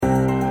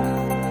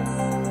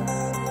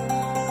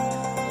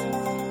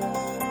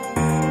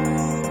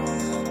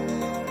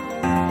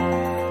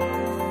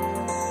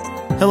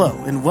Hello,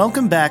 and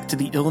welcome back to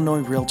the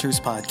Illinois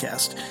Realtors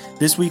Podcast.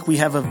 This week we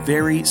have a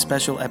very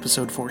special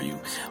episode for you.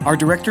 Our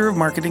Director of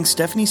Marketing,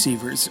 Stephanie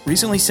Sievers,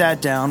 recently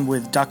sat down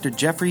with Dr.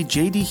 Jeffrey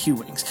J.D.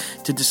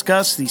 Hewings to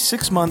discuss the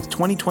 6-month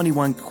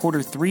 2021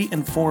 quarter 3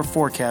 and 4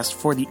 forecast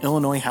for the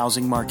Illinois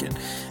housing market.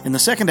 In the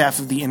second half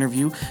of the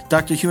interview,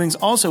 Dr. Hewings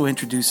also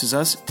introduces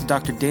us to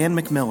Dr. Dan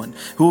McMillan,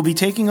 who will be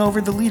taking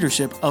over the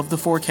leadership of the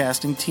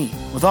forecasting team.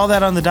 With all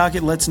that on the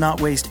docket, let's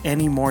not waste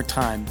any more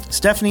time.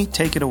 Stephanie,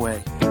 take it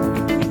away.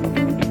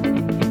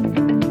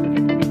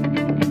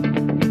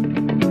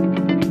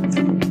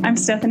 I'm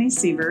Stephanie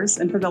Sievers,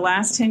 and for the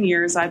last 10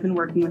 years, I've been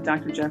working with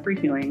Dr. Jeffrey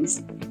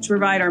Hewings to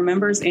provide our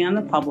members and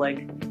the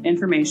public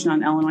information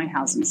on Illinois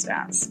housing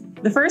stats.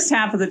 The first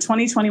half of the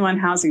 2021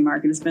 housing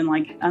market has been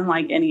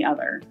unlike any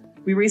other.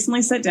 We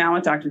recently sat down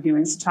with Dr.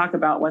 Hewings to talk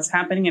about what's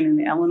happening in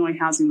the Illinois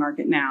housing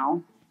market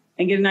now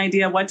and get an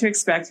idea of what to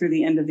expect through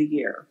the end of the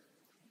year.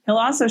 He'll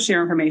also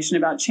share information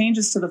about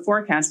changes to the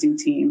forecasting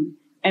team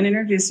and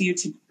introduce you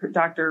to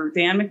Dr.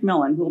 Dan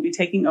McMillan, who will be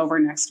taking over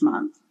next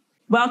month.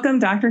 Welcome,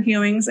 Dr.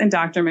 Hewings and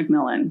Dr.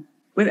 McMillan.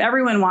 With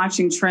everyone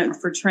watching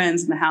for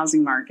trends in the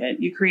housing market,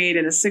 you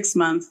created a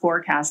 6-month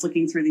forecast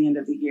looking through the end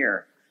of the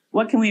year.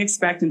 What can we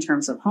expect in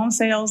terms of home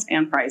sales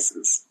and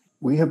prices?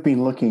 We have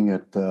been looking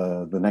at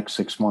the next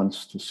 6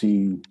 months to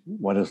see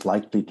what is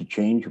likely to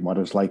change and what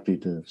is likely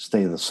to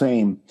stay the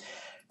same.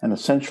 And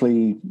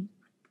essentially,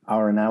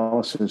 our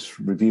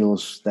analysis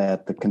reveals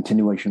that the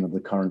continuation of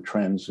the current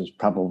trends is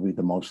probably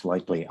the most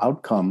likely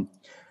outcome,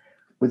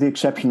 with the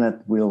exception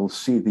that we'll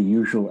see the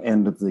usual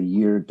end of the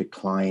year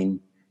decline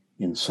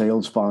in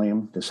sales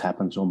volume. This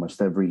happens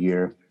almost every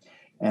year.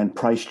 And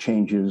price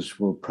changes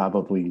will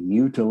probably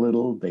mute a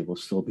little. They will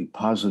still be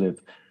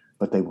positive,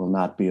 but they will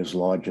not be as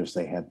large as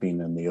they have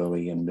been in the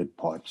early and mid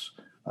parts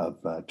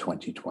of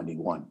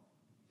 2021.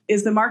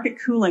 Is the market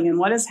cooling, and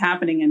what is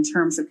happening in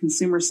terms of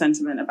consumer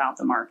sentiment about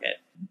the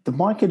market? The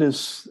market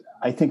has,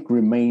 I think,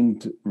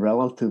 remained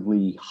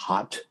relatively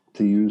hot,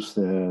 to use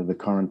the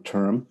current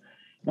term.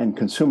 And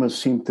consumers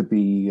seem to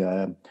be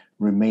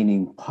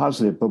remaining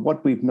positive. But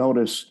what we've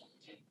noticed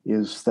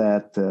is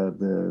that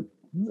the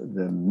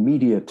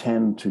media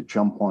tend to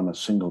jump on a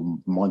single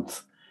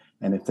month.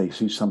 And if they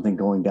see something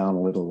going down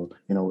a little,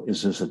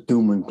 is this a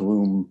doom and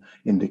gloom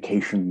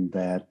indication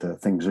that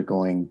things are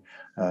going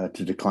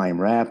to decline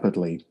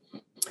rapidly?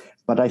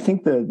 But I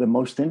think the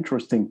most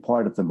interesting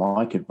part of the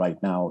market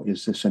right now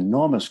is this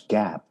enormous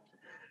gap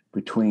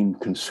between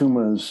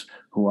consumers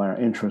who are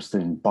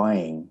interested in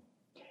buying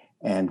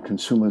and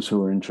consumers who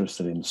are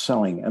interested in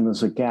selling. And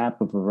there's a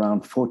gap of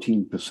around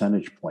 14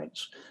 percentage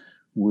points,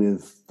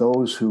 with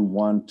those who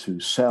want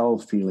to sell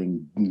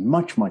feeling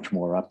much, much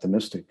more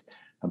optimistic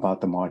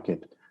about the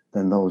market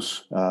than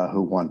those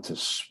who want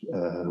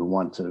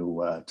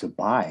to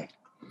buy.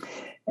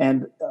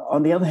 And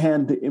on the other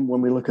hand, when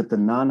we look at the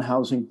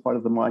non-housing part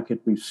of the market,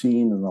 we've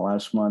seen in the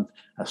last month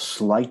a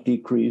slight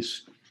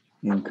decrease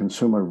in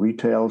consumer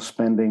retail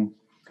spending.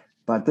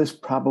 But this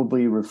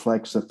probably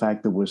reflects the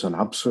fact there was an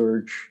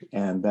upsurge,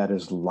 and that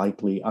is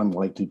unlikely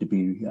to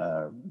be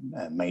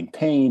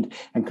maintained.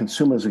 And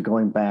consumers are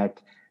going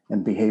back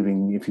and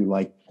behaving, if you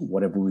like,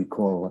 whatever we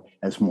call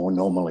as more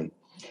normally.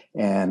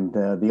 And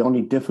the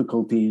only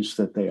difficulties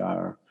that they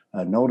are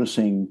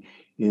noticing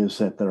is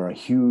that there are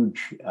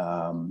huge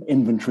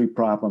inventory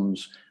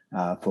problems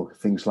for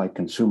things like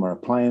consumer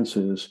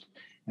appliances.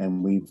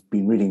 And we've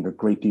been reading a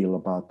great deal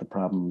about the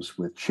problems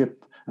with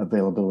chip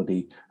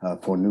availability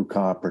for new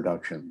car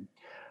production.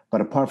 But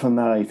apart from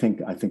that, I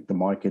think the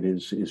market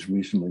is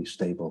reasonably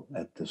stable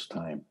at this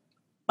time.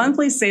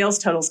 Monthly sales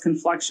totals can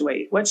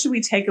fluctuate. What should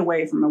we take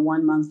away from a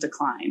 1-month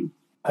decline?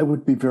 I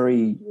would be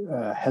very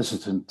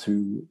hesitant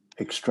to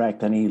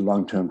extract any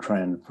long-term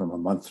trend from a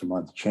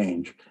month-to-month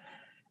change.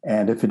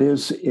 And if it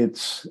is,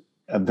 it's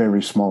a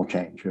very small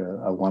change.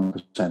 A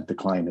 1%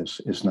 decline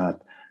is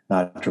not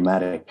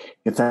dramatic.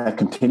 If that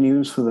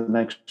continues for the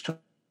next 2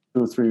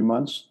 or 3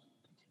 months,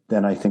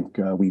 then I think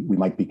we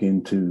might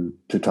begin to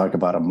talk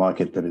about a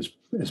market that is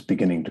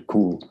beginning to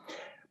cool.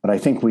 But I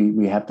think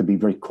we have to be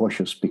very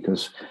cautious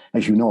because,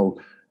 as you know,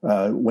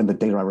 when the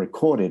data are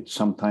recorded,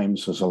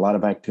 sometimes there's a lot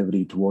of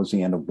activity towards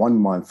the end of 1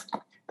 month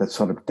that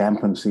sort of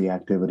dampens the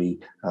activity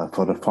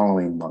for the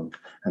following month.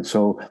 And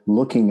so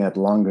looking at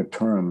longer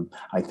term,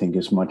 I think,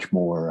 is much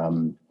more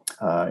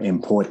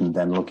important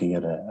than looking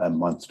at a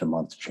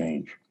month-to-month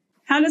change.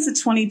 How does the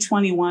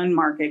 2021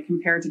 market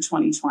compare to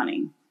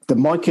 2020? The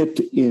market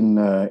in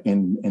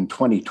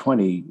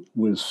 2020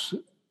 was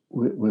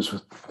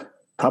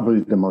probably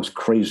the most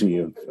crazy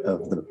of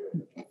the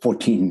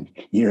 14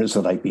 years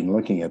that I've been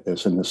looking at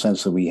this, in the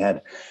sense that we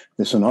had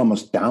this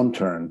enormous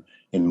downturn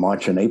in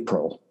March and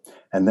April,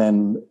 and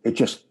then it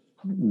just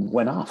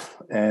went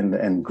off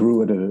and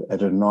grew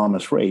at an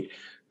enormous rate.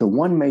 The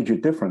one major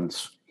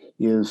difference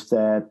is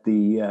that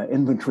the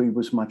inventory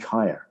was much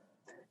higher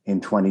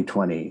in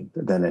 2020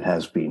 than it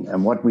has been.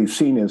 And what we've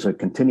seen is a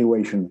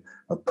continuation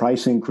of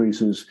price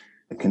increases,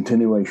 a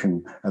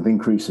continuation of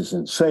increases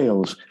in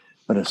sales,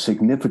 but a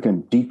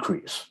significant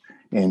decrease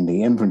in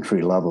the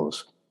inventory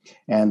levels.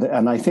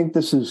 And I think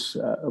this is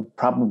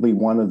probably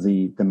one of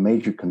the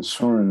major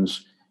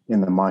concerns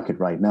in the market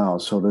right now,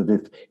 so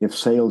that if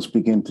sales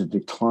begin to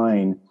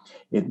decline,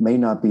 it may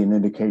not be an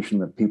indication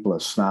that people are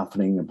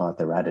softening about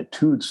their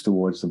attitudes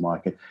towards the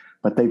market,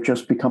 but they've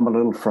just become a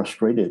little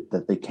frustrated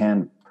that they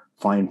can't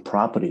find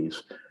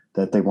properties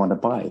that they want to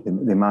buy.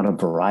 The amount of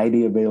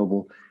variety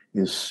available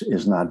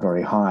is not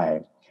very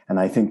high. And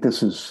I think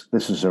this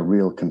is a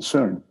real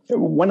concern.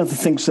 One of the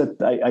things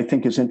that I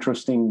think is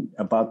interesting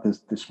about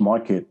this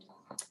market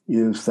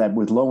is that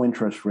with low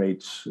interest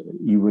rates,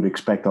 you would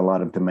expect a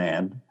lot of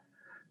demand.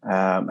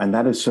 And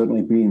that is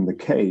certainly being the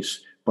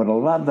case. But a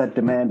lot of that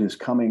demand is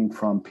coming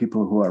from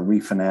people who are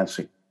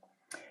refinancing.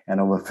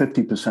 And over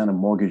 50% of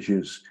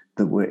mortgages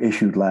that were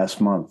issued last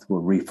month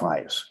were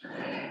refis.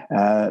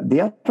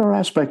 The other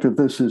aspect of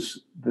this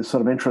is the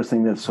sort of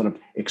interesting, that's sort of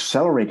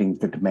accelerating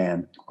the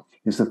demand,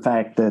 is the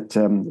fact that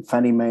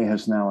Fannie Mae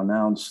has now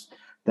announced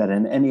that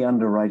in any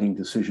underwriting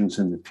decisions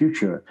in the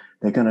future,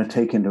 they're going to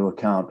take into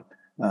account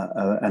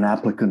an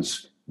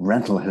applicant's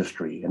rental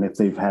history. And if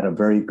they've had a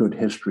very good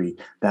history,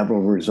 that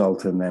will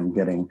result in them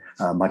getting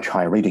much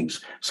higher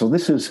ratings. So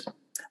this is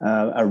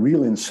a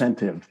real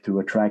incentive to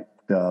attract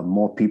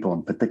more people,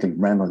 and particularly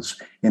renters,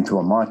 into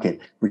a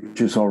market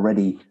which is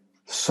already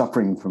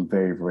suffering from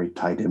very, very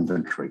tight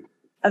inventory.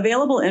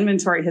 Available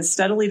inventory has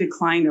steadily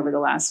declined over the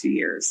last few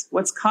years.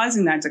 What's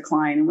causing that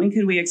decline, and when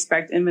can we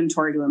expect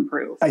inventory to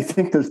improve? I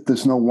think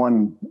there's no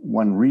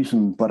one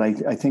reason, but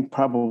I think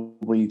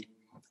probably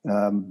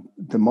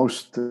the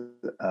most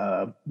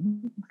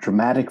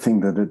dramatic thing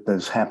that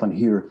has happened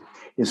here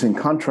is in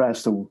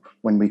contrast to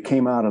when we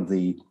came out of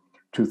the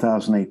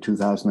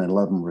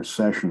 2008-2011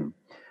 recession.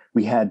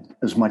 We had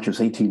as much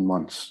as 18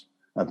 months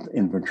of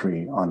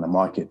inventory on the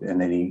market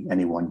in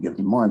any one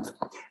given month.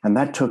 And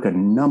that took a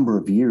number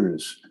of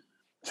years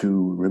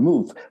to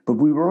remove. But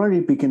we were already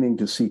beginning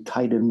to see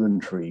tight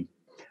inventory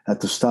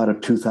at the start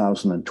of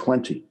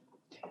 2020.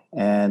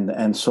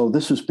 And so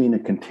this has been a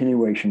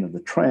continuation of the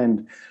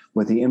trend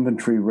where the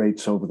inventory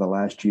rates over the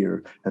last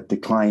year have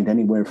declined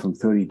anywhere from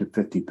 30 to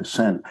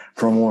 50%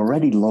 from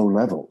already low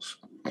levels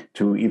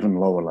to even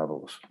lower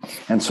levels.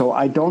 And so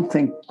I don't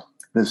think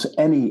there's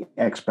any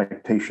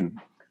expectation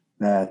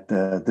that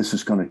this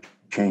is going to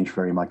change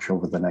very much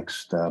over the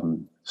next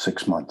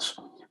 6 months,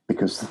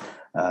 because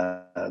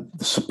the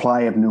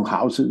supply of new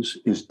houses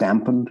is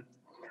dampened.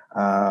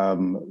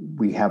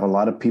 We have a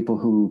lot of people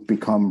who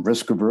become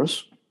risk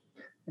averse,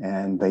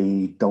 and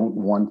they don't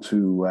want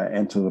to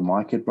enter the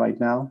market right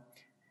now.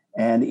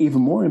 And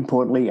even more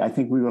importantly, I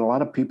think we have a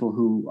lot of people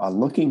who are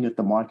looking at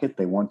the market.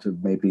 They want to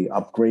maybe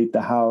upgrade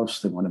the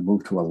house. They want to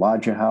move to a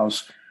larger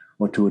house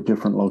or to a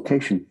different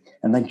location.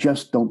 And they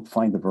just don't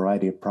find the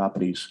variety of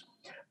properties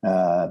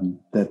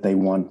that they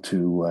want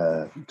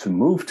to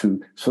move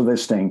to, so they're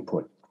staying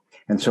put.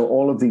 And so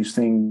all of these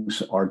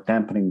things are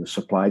dampening the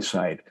supply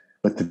side,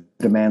 but the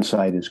demand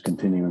side is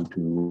continuing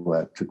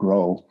to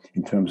grow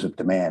in terms of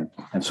demand.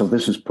 And so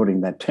this is putting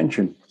that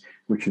tension,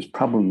 which is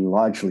probably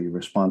largely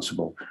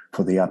responsible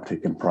for the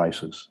uptick in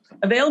prices.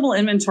 Available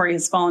inventory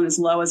has fallen as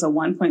low as a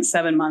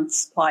 1.7 month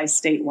supply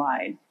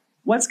statewide.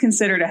 What's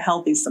considered a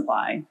healthy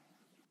supply?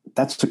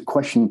 That's a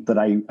question that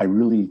I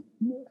really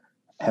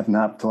have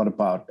not thought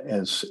about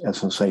as I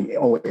say,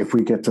 oh, if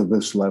we get to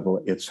this level,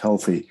 it's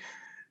healthy.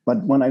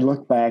 But when I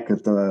look back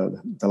at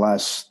the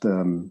last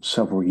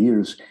several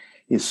years,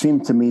 it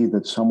seemed to me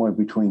that somewhere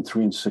between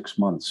 3 and 6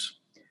 months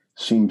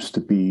seems to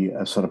be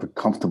a sort of a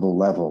comfortable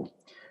level.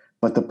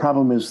 But the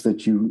problem is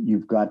that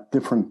you've got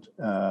different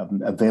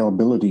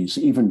availabilities,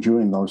 even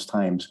during those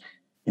times,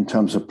 in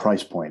terms of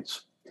price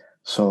points.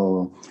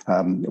 So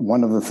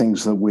one of the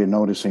things that we're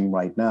noticing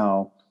right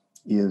now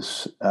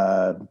is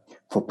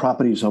for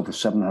properties over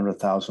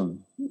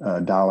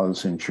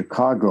 $700,000 in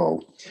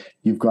Chicago,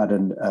 you've got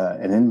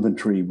an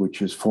inventory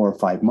which is 4 or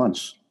 5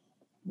 months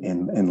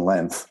in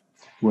length,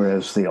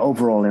 whereas the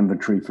overall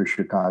inventory for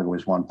Chicago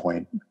is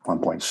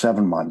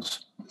 1.7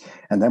 months.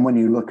 And then when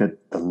you look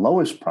at the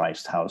lowest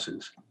priced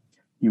houses,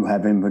 you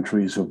have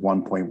inventories of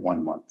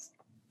 1.1 months.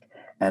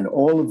 And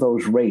all of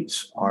those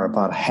rates are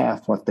about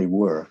half what they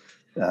were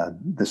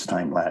this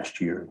time last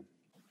year.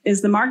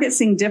 Is the market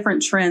seeing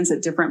different trends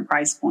at different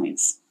price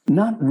points?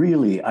 Not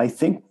really. I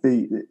think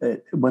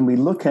when we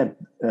look at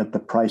the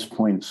price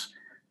points,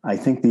 I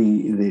think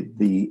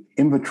the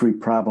inventory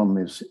problem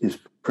is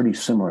pretty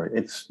similar.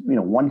 It's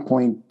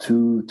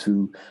 1.2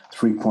 to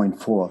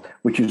 3.4,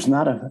 which is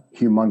not a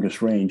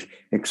humongous range,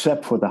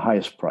 except for the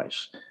highest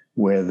price,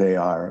 where they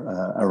are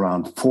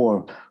around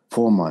four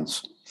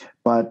months.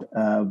 But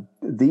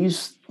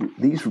these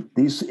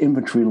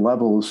inventory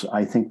levels,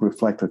 I think,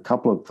 reflect a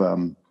couple of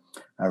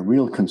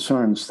real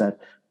concerns that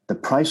the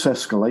price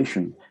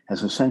escalation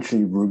has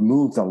essentially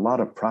removed a lot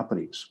of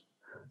properties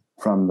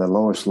from the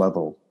lowest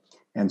level.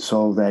 And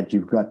so that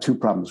you've got two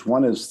problems.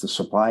 One is the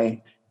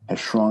supply has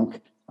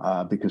shrunk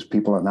because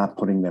people are not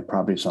putting their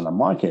properties on the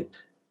market,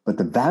 but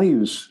the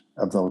values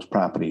of those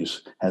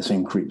properties has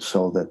increased,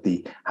 so that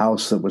the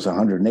house that was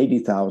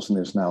 180,000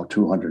 is now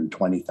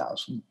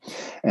 220,000.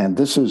 And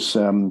this is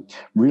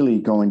really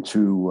going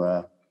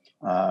to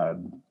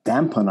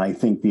dampen, I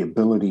think, the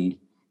ability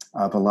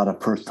of a lot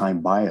of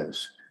first-time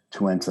buyers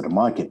to enter the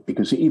market,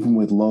 because even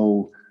with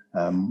low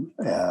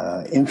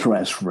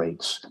interest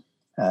rates,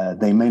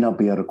 they may not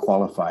be able to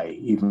qualify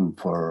even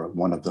for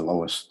one of the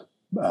lowest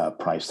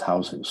priced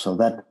houses. So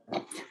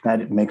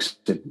that makes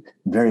it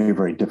very,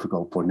 very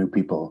difficult for new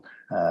people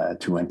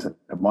to enter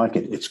the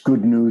market. It's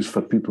good news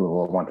for people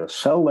who want to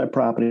sell their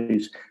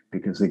properties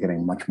because they're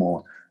getting much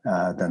more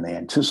than they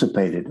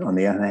anticipated. On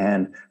the other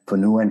hand, for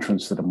new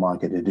entrants to the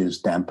market, it is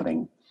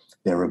dampening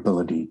their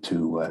ability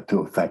to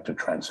affect a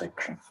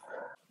transaction.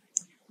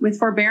 With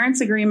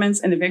forbearance agreements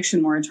and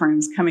eviction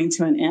moratoriums coming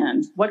to an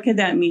end, what could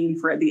that mean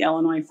for the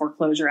Illinois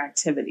foreclosure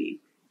activity?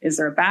 Is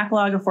there a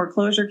backlog of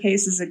foreclosure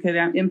cases that could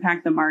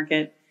impact the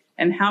market?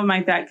 And how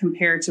might that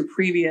compare to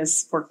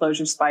previous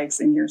foreclosure spikes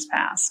in years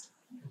past?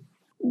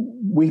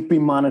 We've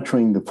been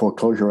monitoring the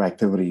foreclosure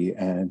activity,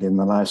 and in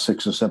the last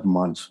 6 or 7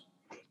 months,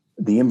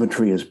 the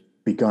inventory has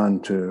begun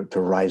to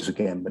rise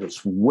again, but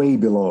it's way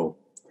below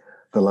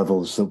the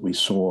levels that we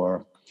saw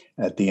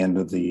at the end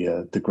of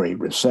the Great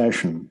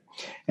Recession.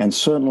 And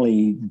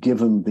certainly,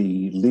 given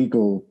the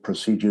legal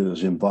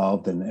procedures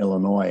involved in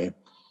Illinois,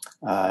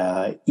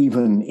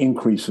 even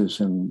increases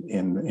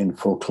in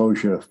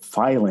foreclosure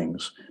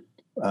filings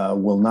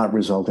will not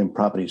result in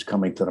properties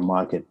coming to the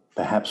market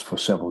perhaps for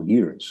several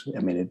years.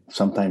 I mean, it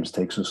sometimes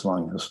takes as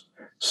long as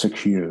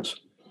 6 years.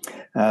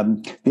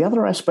 The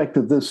other aspect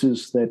of this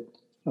is that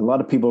a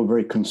lot of people are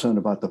very concerned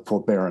about the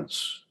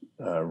forbearance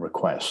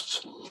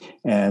requests.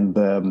 And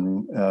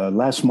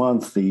last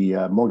month,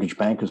 the Mortgage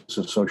Bankers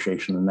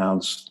Association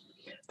announced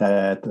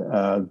that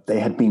they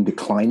had been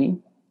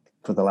declining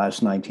for the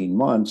last 19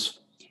 months.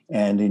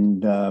 And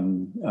in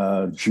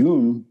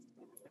June,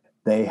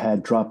 they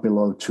had dropped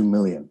below 2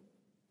 million.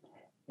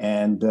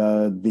 And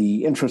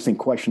the interesting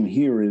question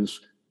here is,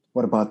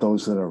 what about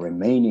those that are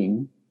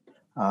remaining?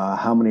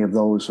 How many of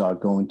those are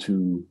going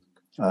to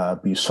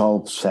be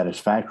solved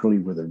satisfactorily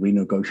with a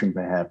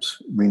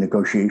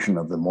renegotiation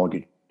of the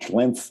mortgage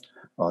length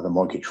or the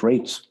mortgage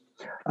rates?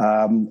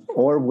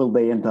 Or will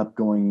they end up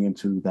going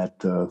into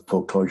that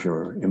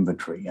foreclosure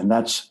inventory? And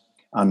that's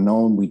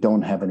unknown. We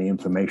don't have any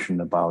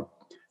information about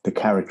the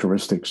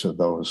characteristics of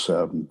those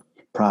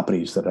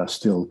properties that are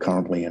still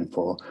currently in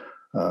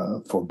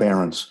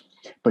forbearance.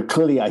 But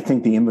clearly, I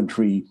think the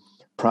inventory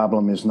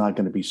problem is not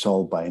going to be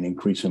solved by an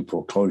increase in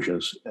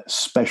foreclosures,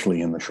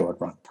 especially in the short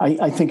run.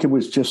 I think it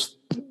was just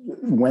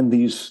when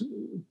these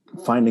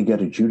finally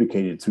get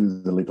adjudicated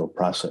through the legal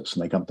process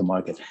and they come to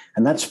market.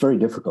 And that's very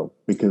difficult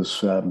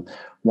because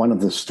one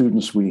of the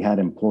students we had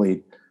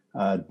employed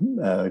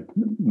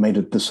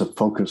made this a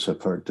focus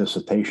of her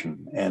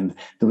dissertation. And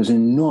there was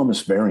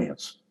enormous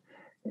variance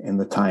in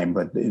the time,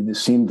 but it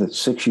seemed that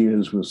 6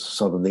 years was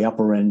sort of the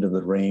upper end of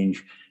the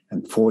range,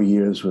 and 4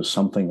 years was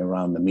something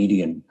around the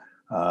median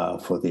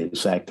for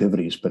these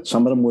activities. But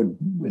some of them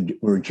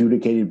were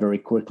adjudicated very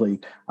quickly.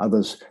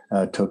 Others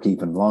took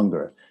even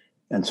longer.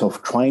 And so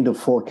trying to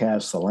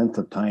forecast the length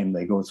of time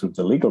they go through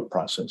the legal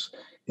process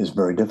is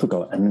very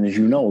difficult. And as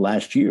you know,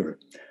 last year,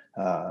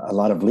 a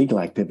lot of legal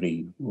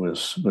activity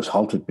was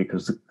halted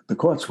because the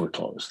courts were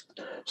closed.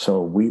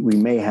 So we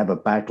may have a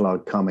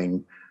backlog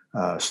coming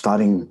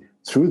starting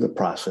through the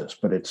process,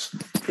 but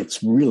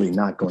it's really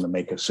not going to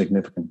make a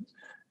significant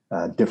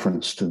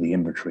difference to the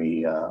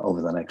inventory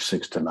over the next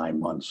 6 to 9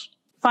 months.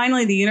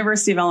 Finally, the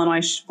University of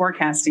Illinois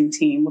forecasting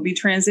team will be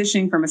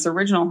transitioning from its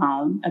original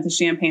home at the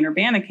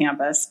Champaign-Urbana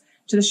campus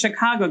to the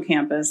Chicago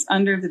campus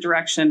under the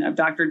direction of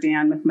Dr.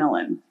 Dan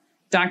McMillan.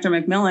 Dr.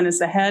 McMillan is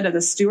the head of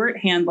the Stuart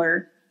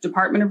Handler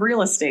Department of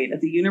Real Estate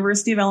at the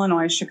University of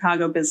Illinois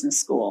Chicago Business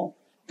School.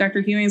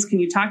 Dr. Hewings, can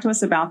you talk to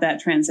us about that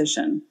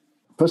transition?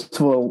 First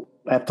of all,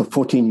 after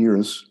 14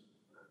 years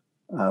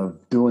of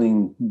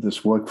doing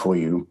this work for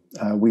you,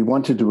 we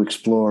wanted to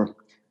explore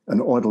an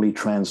orderly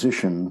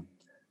transition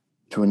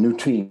to a new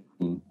team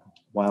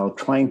while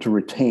trying to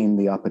retain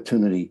the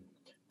opportunity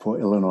for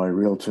Illinois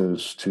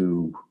realtors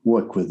to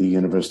work with the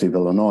University of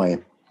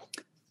Illinois.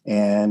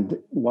 And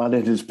while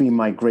it has been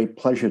my great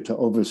pleasure to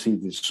oversee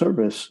this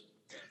service,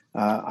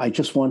 I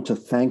just want to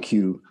thank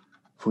you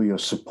for your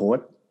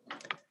support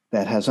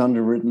that has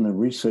underwritten the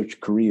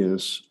research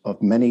careers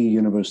of many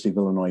University of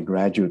Illinois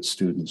graduate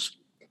students,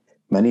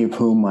 many of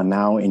whom are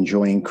now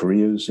enjoying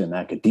careers in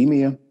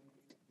academia,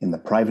 in the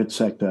private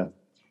sector,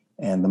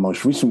 and the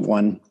most recent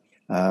one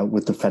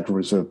with the Federal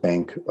Reserve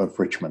Bank of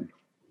Richmond.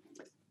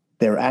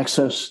 Their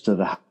access to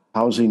the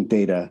housing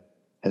data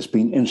has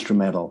been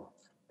instrumental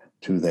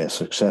to their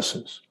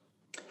successes.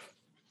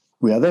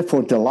 We are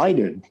therefore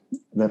delighted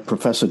that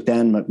Professor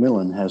Dan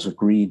McMillan has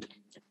agreed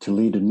to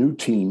lead a new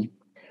team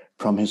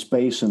from his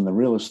base in the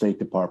real estate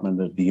department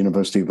at the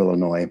University of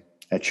Illinois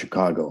at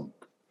Chicago.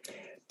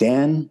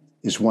 Dan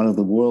is one of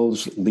the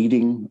world's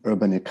leading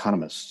urban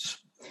economists,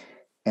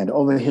 and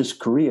over his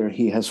career,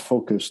 he has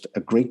focused a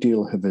great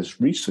deal of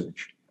his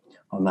research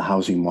on the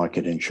housing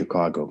market in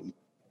Chicago.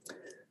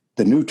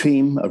 The new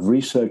team of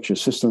research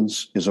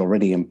assistants is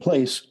already in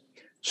place,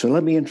 so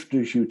let me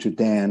introduce you to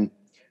Dan,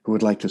 who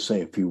would like to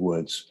say a few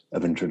words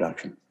of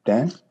introduction.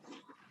 Dan?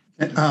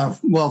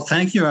 Well,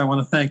 thank you. I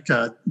want to thank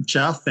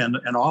Jeff and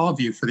all of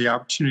you for the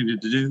opportunity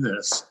to do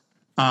this.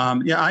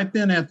 I've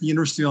been at the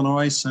University of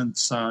Illinois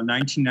since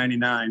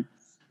 1999.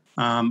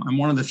 I'm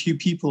one of the few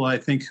people, I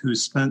think, who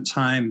spent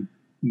time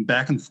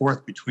back and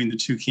forth between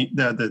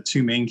the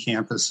two main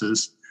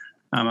campuses.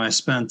 I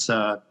spent,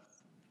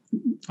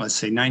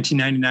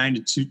 1999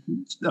 to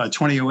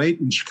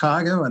 2008 in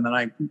Chicago, and then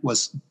I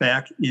was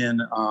back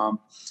in, I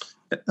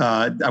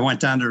went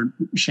down to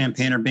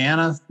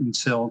Champaign-Urbana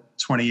until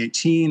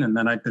 2018, and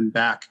then I've been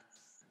back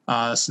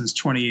since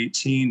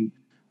 2018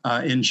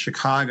 in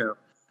Chicago,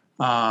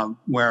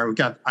 where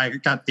I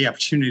got the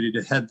opportunity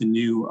to head the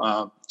new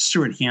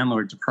Stuart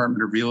Handler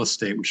Department of Real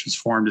Estate, which was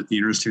formed at the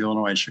University of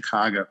Illinois in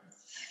Chicago.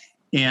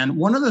 And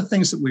one of the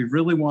things that we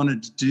really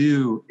wanted to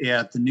do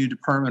at the new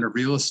Department of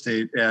Real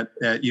Estate at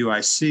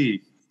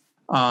UIC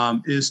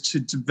is to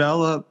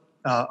develop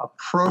a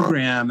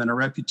program and a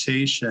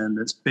reputation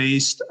that's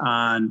based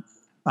on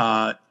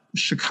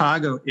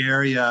Chicago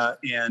area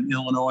and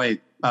Illinois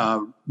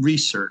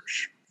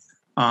research.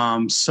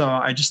 So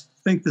I just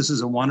think this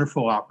is a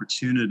wonderful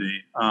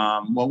opportunity.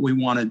 What we're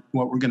going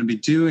to be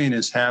doing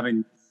is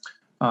having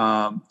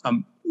a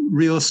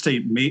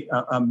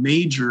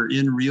major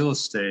in real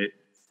estate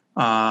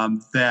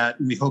that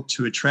we hope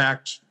to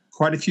attract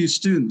quite a few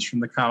students from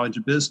the College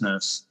of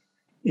Business.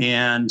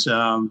 And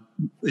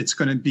it's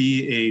going to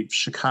be a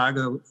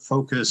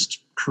Chicago-focused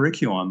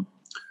curriculum.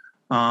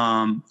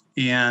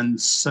 And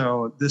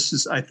so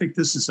I think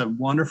this is a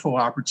wonderful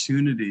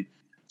opportunity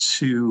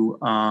to,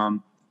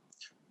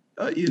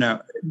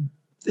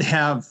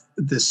 have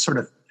this sort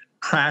of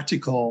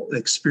practical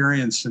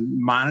experience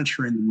in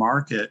monitoring the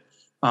market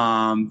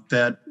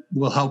that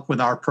will help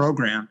with our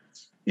program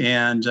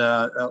and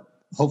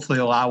hopefully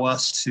allow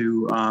us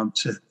to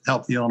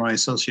help the Illinois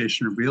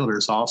Association of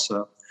Realtors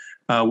also.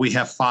 We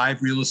have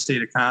 5 real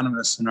estate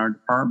economists in our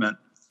department.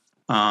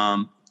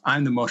 I'm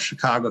the most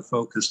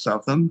Chicago-focused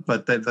of them,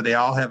 but they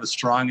all have a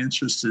strong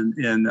interest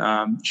in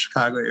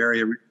Chicago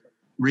area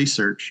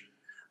research.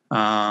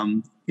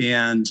 I'm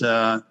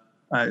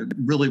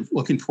really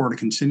looking forward to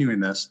continuing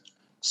this.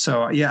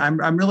 So,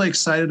 I'm really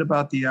excited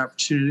about the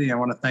opportunity. I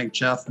want to thank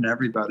Jeff and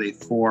everybody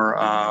for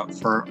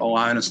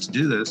allowing us to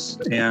do this,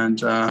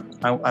 and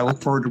I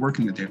look forward to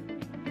working with you.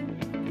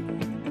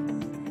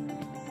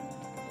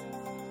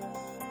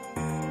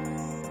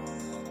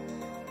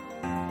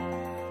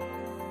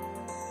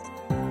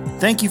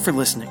 Thank you for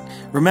listening.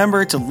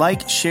 Remember to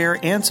like, share,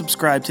 and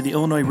subscribe to the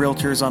Illinois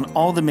Realtors on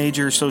all the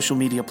major social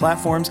media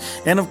platforms.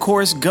 And of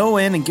course, go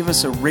in and give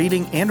us a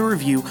rating and a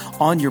review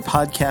on your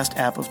podcast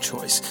app of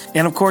choice.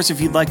 And of course,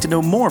 if you'd like to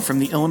know more from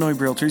the Illinois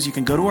Realtors, you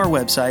can go to our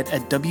website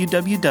at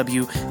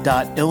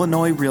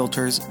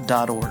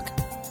www.illinoisrealtors.org.